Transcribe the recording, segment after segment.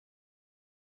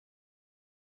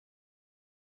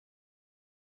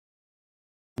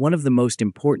One of the most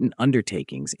important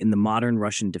undertakings in the modern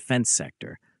Russian defense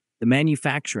sector, the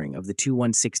manufacturing of the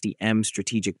Tu-160M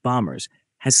strategic bombers,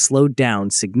 has slowed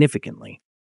down significantly.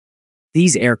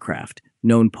 These aircraft,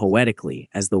 known poetically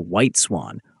as the White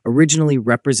Swan, originally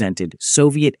represented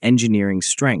Soviet engineering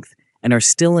strength and are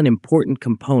still an important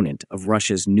component of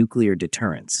Russia's nuclear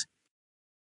deterrence.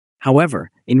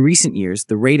 However, in recent years,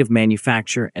 the rate of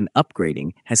manufacture and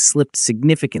upgrading has slipped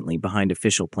significantly behind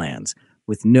official plans,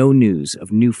 with no news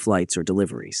of new flights or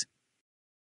deliveries.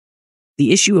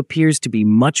 The issue appears to be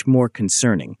much more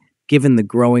concerning, given the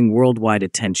growing worldwide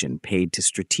attention paid to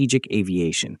strategic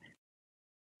aviation.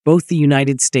 Both the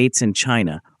United States and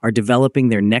China are developing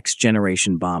their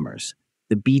next-generation bombers,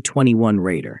 the B-21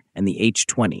 Raider and the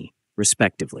H-20,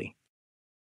 respectively.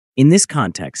 In this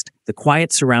context, the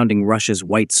quiet surrounding Russia's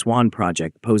White Swan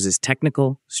project poses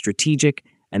technical, strategic,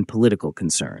 and political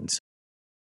concerns.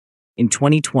 In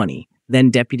 2020,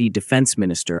 then-Deputy Defense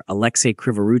Minister Alexei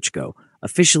Krivoruchko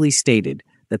officially stated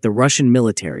that the Russian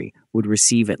military would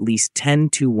receive at least 10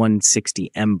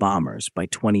 Tu-160M bombers by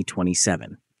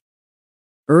 2027.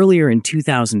 Earlier in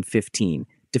 2015,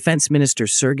 Defense Minister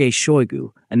Sergei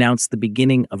Shoigu announced the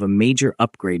beginning of a major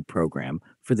upgrade program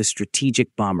for the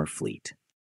strategic bomber fleet.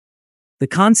 The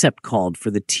concept called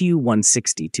for the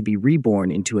Tu-160 to be reborn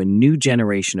into a new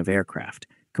generation of aircraft,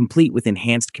 complete with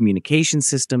enhanced communication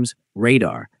systems,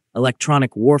 radar,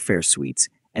 electronic warfare suites,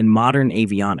 and modern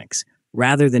avionics,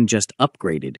 rather than just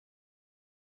upgraded.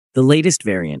 The latest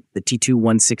variant, the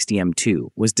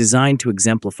Tu-160M2, was designed to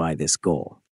exemplify this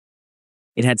goal.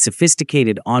 It had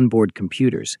sophisticated onboard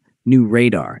computers, new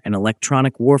radar and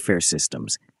electronic warfare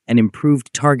systems, and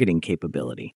improved targeting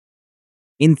capability.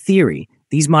 In theory,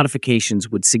 these modifications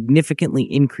would significantly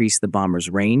increase the bomber's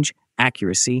range,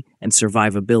 accuracy, and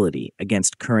survivability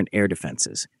against current air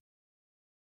defenses.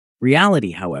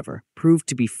 Reality, however, proved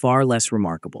to be far less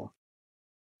remarkable.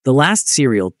 The last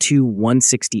serial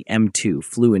Tu-160M2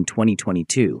 flew in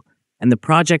 2022, and the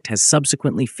project has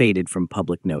subsequently faded from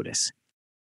public notice.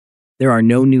 There are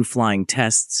no new flying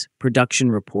tests,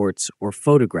 production reports, or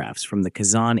photographs from the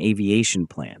Kazan Aviation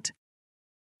Plant.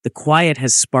 The quiet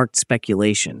has sparked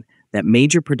speculation that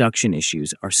major production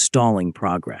issues are stalling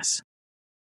progress.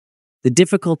 The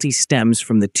difficulty stems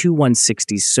from the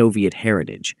Tu-160's Soviet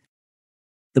heritage.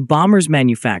 The bomber's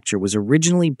manufacture was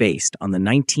originally based on the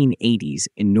 1980s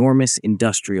enormous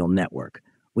industrial network,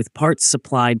 with parts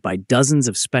supplied by dozens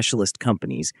of specialist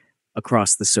companies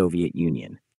across the Soviet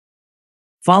Union.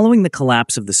 Following the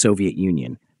collapse of the Soviet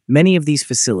Union, many of these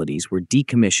facilities were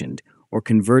decommissioned or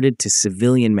converted to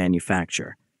civilian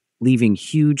manufacture, leaving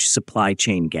huge supply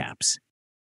chain gaps.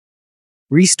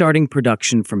 Restarting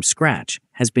production from scratch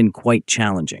has been quite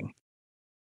challenging.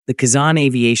 The Kazan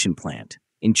Aviation Plant,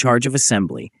 in charge of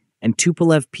assembly, and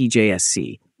Tupolev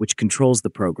PJSC, which controls the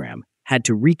program, had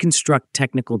to reconstruct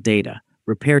technical data,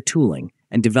 repair tooling,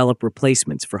 and develop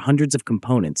replacements for hundreds of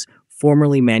components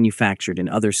formerly manufactured in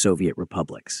other Soviet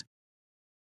republics.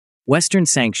 Western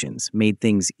sanctions made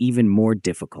things even more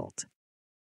difficult.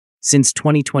 Since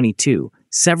 2022,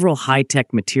 several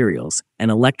high-tech materials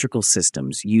and electrical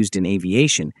systems used in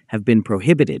aviation have been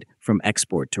prohibited from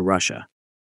export to Russia.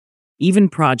 Even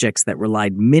projects that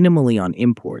relied minimally on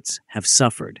imports have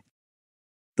suffered.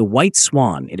 The White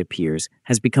Swan, it appears,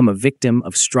 has become a victim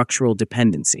of structural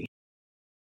dependency.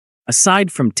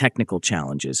 Aside from technical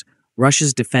challenges,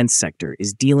 Russia's defense sector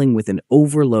is dealing with an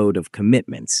overload of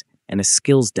commitments and a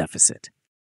skills deficit.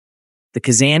 The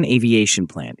Kazan Aviation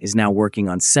Plant is now working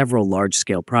on several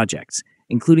large-scale projects,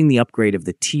 including the upgrade of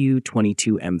the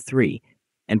Tu-22M3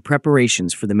 and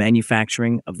preparations for the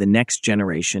manufacturing of the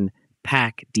next-generation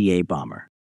PAK DA bomber.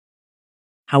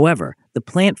 However, the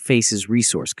plant faces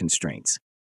resource constraints.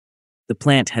 The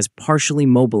plant has partially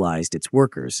mobilized its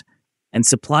workers, and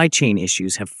supply chain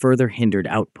issues have further hindered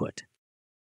output.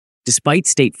 Despite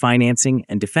state financing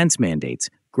and defense mandates,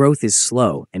 growth is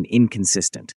slow and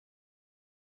inconsistent.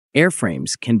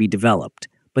 Airframes can be developed,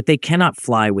 but they cannot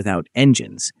fly without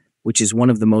engines, which is one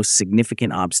of the most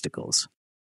significant obstacles.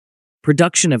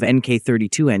 Production of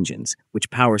NK-32 engines,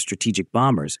 which power strategic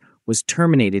bombers, was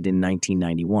terminated in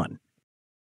 1991.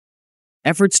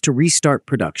 Efforts to restart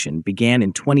production began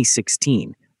in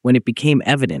 2016 when it became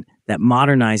evident that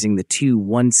modernizing the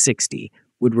Tu-160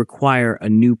 would require a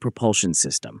new propulsion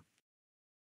system.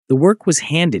 The work was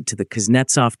handed to the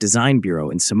Kuznetsov Design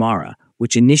Bureau in Samara,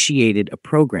 which initiated a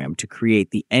program to create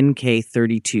the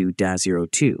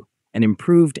NK-32-02, an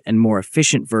improved and more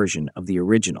efficient version of the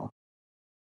original.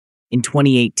 In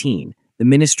 2018, the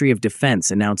Ministry of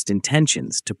Defense announced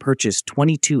intentions to purchase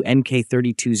 22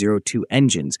 NK-32-02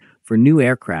 engines for new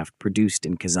aircraft produced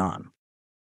in Kazan.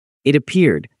 It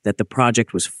appeared that the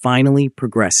project was finally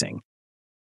progressing.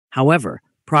 However,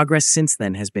 progress since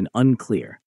then has been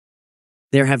unclear.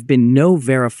 There have been no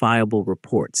verifiable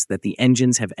reports that the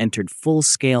engines have entered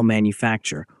full-scale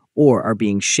manufacture or are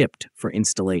being shipped for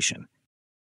installation.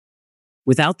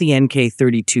 Without the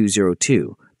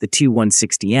NK-3202, the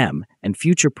Tu-160M and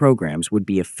future programs would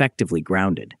be effectively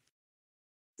grounded.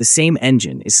 The same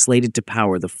engine is slated to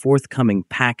power the forthcoming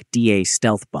PAK-DA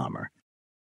stealth bomber.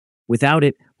 Without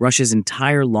it, Russia's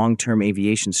entire long-term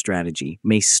aviation strategy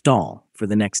may stall for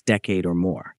the next decade or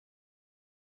more.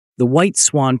 The White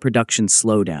Swan production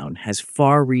slowdown has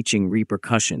far-reaching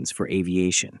repercussions for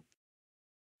aviation.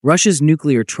 Russia's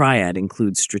nuclear triad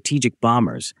includes strategic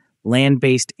bombers,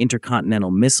 land-based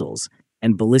intercontinental missiles,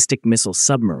 and ballistic missile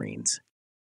submarines.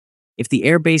 If the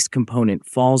air-based component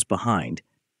falls behind,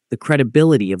 the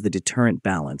credibility of the deterrent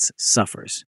balance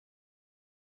suffers.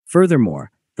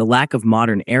 Furthermore, the lack of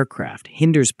modern aircraft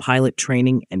hinders pilot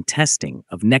training and testing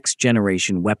of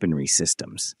next-generation weaponry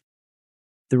systems.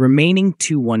 The remaining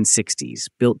Tu-160s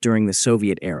built during the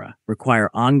Soviet era require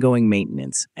ongoing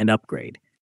maintenance and upgrade.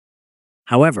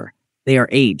 However, they are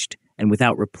aged, and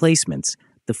without replacements,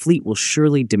 the fleet will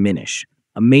surely diminish,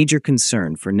 a major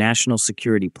concern for national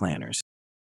security planners.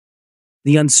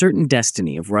 The uncertain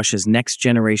destiny of Russia's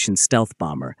next-generation stealth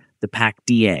bomber, the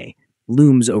PAK-DA,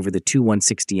 looms over the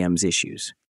Tu-160M's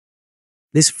issues.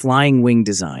 This flying wing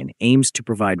design aims to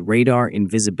provide radar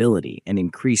invisibility and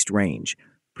increased range,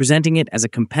 presenting it as a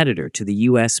competitor to the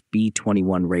U.S.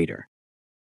 B-21 Raider.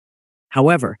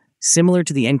 However, similar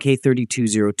to the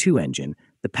NK-3202 engine,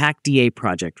 the PAK-DA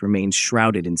project remains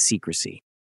shrouded in secrecy.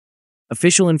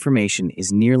 Official information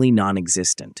is nearly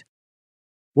non-existent.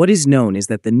 What is known is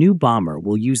that the new bomber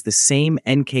will use the same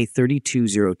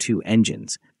NK-3202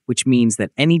 engines, which means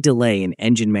that any delay in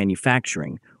engine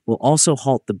manufacturing will also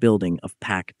halt the building of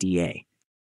PAK-DA.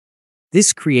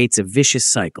 This creates a vicious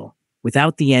cycle.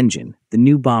 Without the engine, the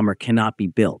new bomber cannot be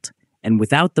built, and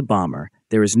without the bomber,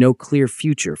 there is no clear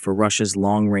future for Russia's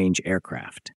long-range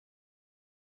aircraft.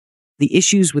 The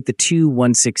issues with the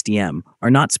Tu-160M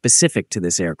are not specific to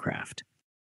this aircraft.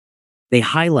 They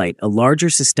highlight a larger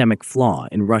systemic flaw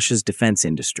in Russia's defense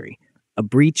industry, a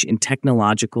breach in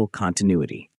technological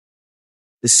continuity.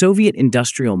 The Soviet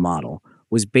industrial model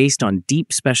was based on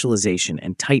deep specialization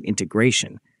and tight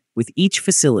integration, with each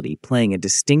facility playing a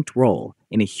distinct role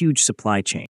in a huge supply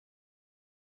chain.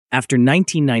 After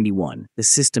 1991, the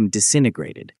system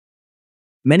disintegrated.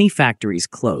 Many factories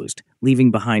closed,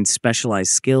 leaving behind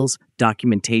specialized skills,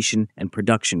 documentation, and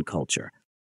production culture.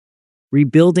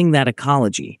 Rebuilding that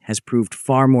ecology has proved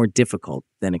far more difficult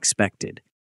than expected.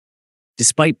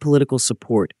 Despite political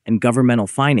support and governmental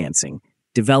financing,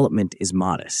 development is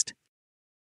modest.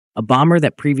 A bomber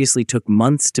that previously took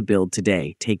months to build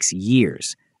today takes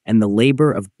years, and the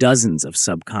labor of dozens of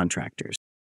subcontractors.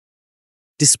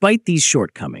 Despite these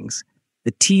shortcomings,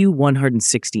 the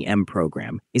Tu-160M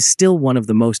program is still one of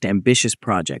the most ambitious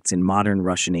projects in modern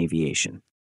Russian aviation.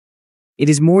 It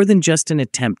is more than just an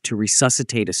attempt to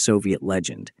resuscitate a Soviet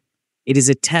legend. It is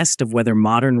a test of whether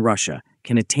modern Russia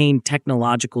can attain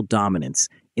technological dominance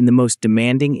in the most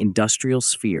demanding industrial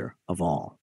sphere of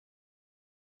all.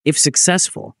 If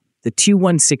successful, the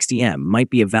Tu-160M might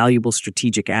be a valuable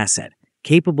strategic asset,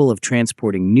 capable of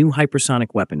transporting new hypersonic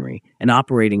weaponry and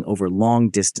operating over long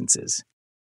distances.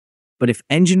 But if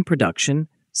engine production,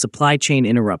 supply chain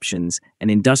interruptions, and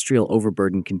industrial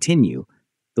overburden continue,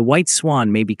 the White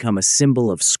Swan may become a symbol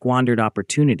of squandered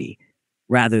opportunity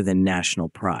rather than national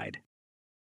pride.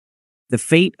 The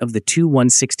fate of the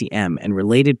Tu-160M and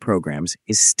related programs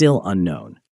is still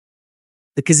unknown.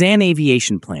 The Kazan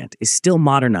Aviation Plant is still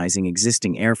modernizing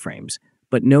existing airframes,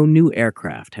 but no new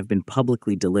aircraft have been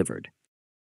publicly delivered.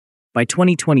 By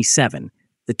 2027,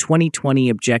 the 2020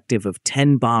 objective of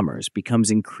 10 bombers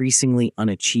becomes increasingly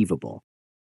unachievable.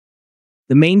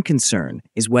 The main concern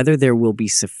is whether there will be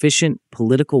sufficient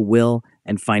political will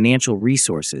and financial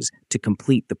resources to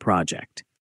complete the project.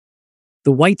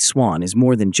 The White Swan is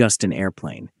more than just an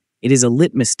airplane. It is a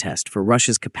litmus test for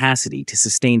Russia's capacity to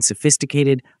sustain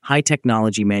sophisticated,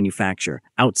 high-technology manufacture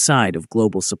outside of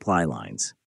global supply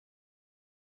lines.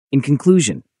 In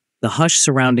conclusion, the hush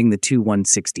surrounding the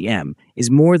Tu-160M is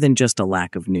more than just a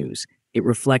lack of news. It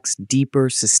reflects deeper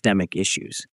systemic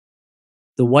issues.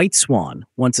 The White Swan,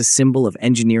 once a symbol of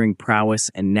engineering prowess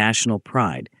and national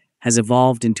pride, has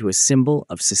evolved into a symbol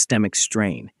of systemic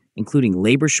strain, including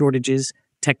labor shortages,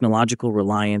 technological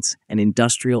reliance, and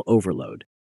industrial overload.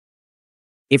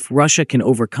 If Russia can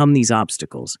overcome these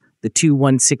obstacles, the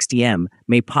Tu-160M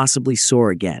may possibly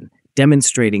soar again,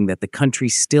 demonstrating that the country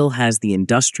still has the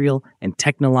industrial and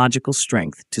technological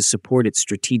strength to support its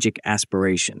strategic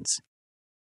aspirations.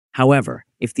 However,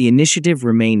 if the initiative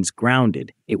remains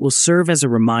grounded, it will serve as a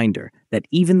reminder that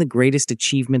even the greatest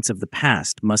achievements of the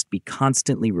past must be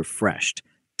constantly refreshed,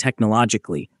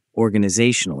 technologically,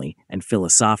 organizationally, and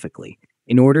philosophically,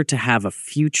 in order to have a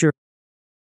future.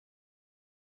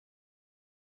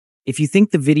 If you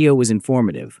think the video was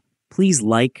informative, please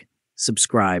like,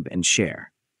 subscribe, and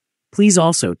share. Please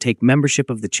also take membership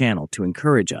of the channel to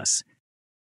encourage us